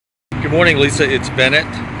Good morning, Lisa. It's Bennett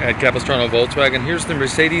at Capo Volkswagen. Here's the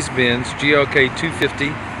Mercedes-Benz GLK 250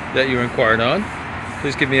 that you inquired on.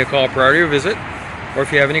 Please give me a call prior to your visit, or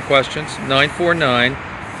if you have any questions,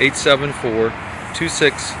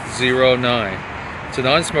 949-874-2609. It's a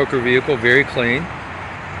non-smoker vehicle, very clean.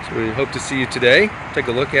 So we hope to see you today. Take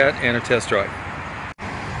a look at and a test drive.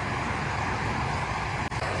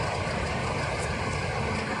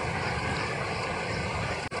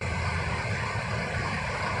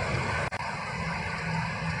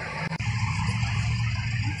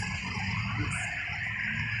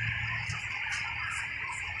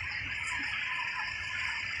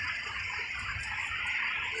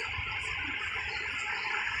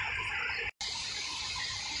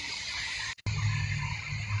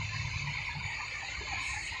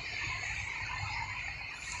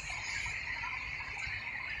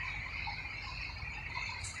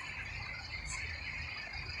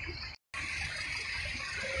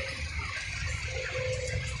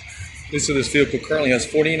 Lisa, this vehicle currently has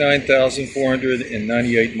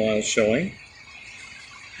 49,498 miles showing.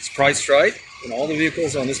 It's priced right, and all the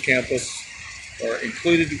vehicles on this campus are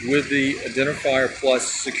included with the Identifier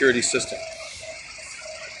Plus security system.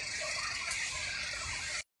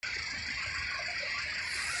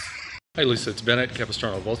 Hi Lisa, it's Bennett, Capo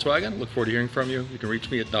Volkswagen. Look forward to hearing from you. You can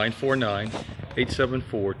reach me at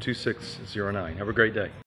 949-874-2609. Have a great day.